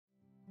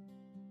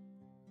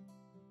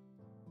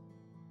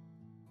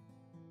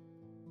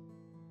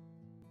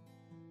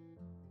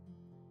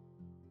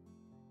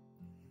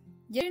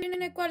Gender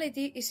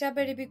inequality is a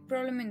very big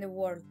problem in the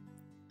world,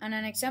 and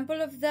an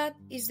example of that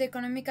is the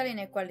economical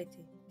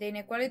inequality, the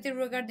inequality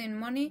regarding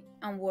money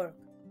and work.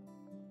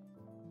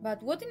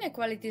 But what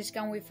inequalities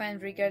can we find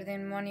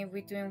regarding money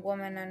between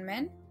women and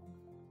men?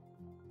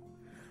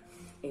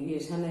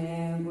 Egia esan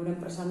gure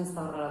enpresan ez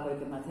da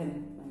horrelakoik ematen,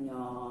 baina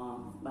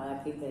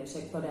badakit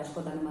sektore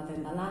askotan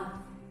ematen dela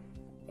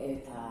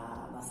eta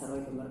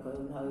zerbait beharko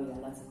dugula hori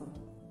aldatzeko.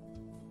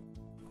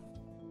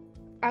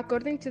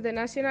 According to the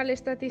National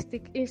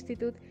Statistics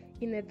Institute,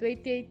 in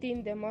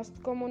 2018 the most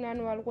common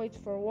annual wage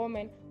for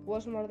women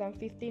was more than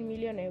 15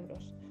 million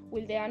euros,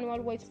 while the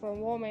annual wage for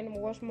women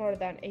was more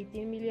than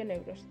 18 million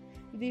euros.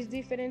 This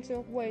difference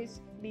of wage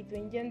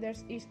between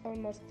genders is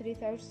almost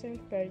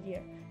 3,000 per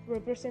year,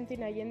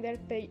 representing a gender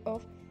pay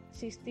of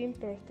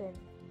 16%.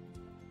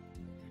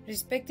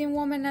 Respecting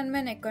women and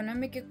men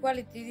economic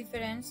equality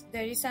difference,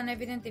 there is an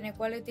evident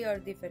inequality or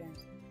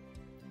difference.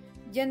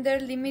 Gender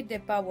limit the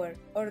power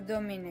or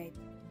dominate.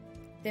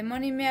 The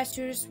money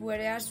measures,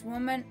 whereas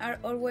women are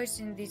always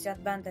in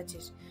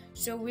disadvantages,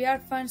 so we are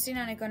facing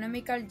an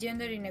economical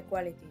gender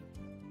inequality.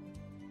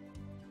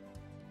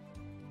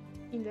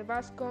 In the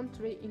Basque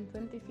country in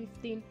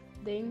 2015,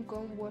 the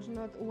income was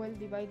not well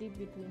divided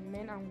between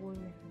men and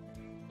women.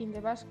 In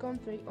the Basque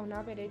country, on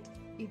average,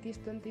 it is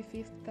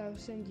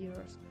 25,000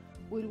 euros,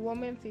 with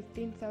women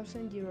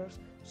 15,000 euros,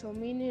 so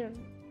many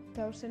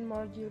 1,000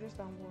 more euros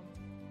than women.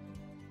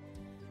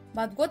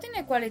 But what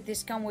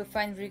inequalities can we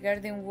find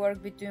regarding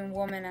work between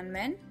women and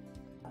men?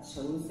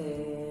 Segun ze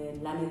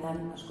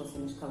lanetan asko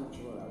zen eska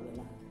gutxiago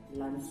daudela.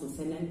 Lan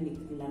zuzenen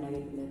nik lan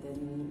egiten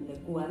duten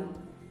lekuan,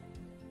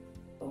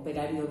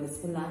 operario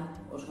bezala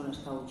oso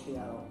neska gutxi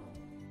dago.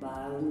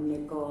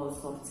 Uneko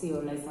 8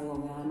 hola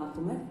izango gara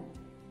emakume,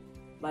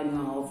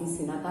 baina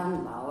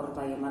ofizinatan hor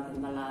bai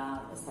ematen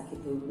dela ez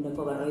dakit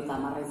uneko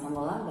 50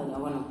 izango da,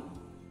 baina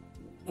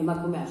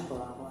emakume asko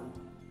dagoen.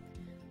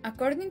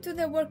 According to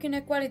the work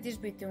inequalities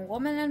between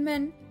women and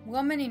men,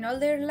 women in all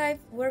their life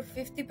work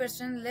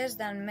 50% less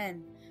than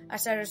men,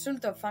 as a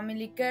result of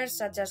family care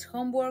such as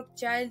homework,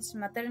 child's,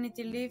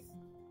 maternity leave.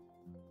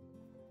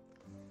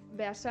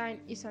 Beasain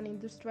is an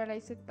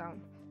industrialized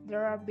town.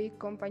 There are big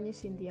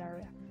companies in the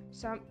area.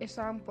 Some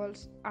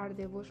examples are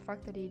the bus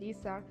factory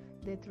Gisa,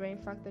 the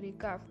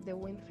tren-fabrika, the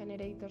wind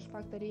generators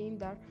factory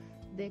Indar,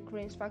 the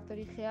cranes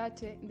factory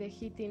GH, the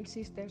heating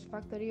systems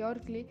factory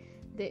Euroclio,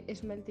 the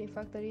smelting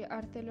factory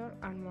Artean,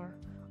 and more.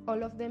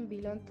 All of them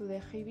belong to the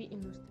heavy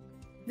industry.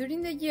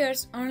 During the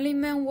years, only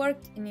men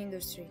worked in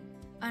industry,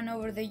 and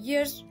over the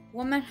years,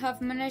 women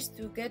have managed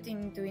to get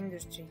into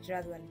industry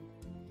gradually.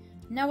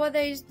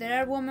 Nowadays,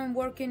 there are women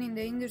working in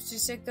the industry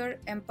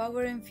sector,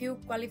 empowering few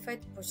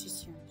qualified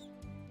positions.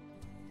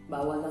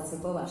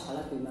 Aldatzeko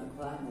salatu indarko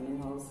da,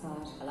 lehenengo gauza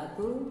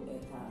salatu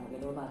eta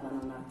gero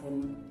danon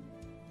artean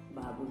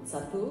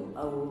bultzatu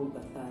hau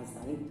gerta ez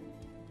dadin.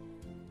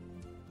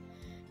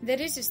 There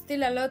is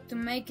still a lot to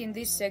make in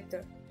this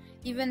sector.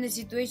 Even the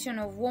situation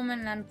of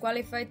women and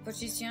qualified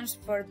positions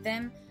for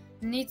them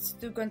needs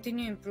to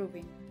continue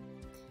improving.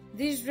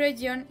 This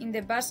region in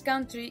the Basque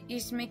country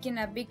is making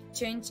a big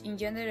change in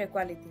gender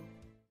equality.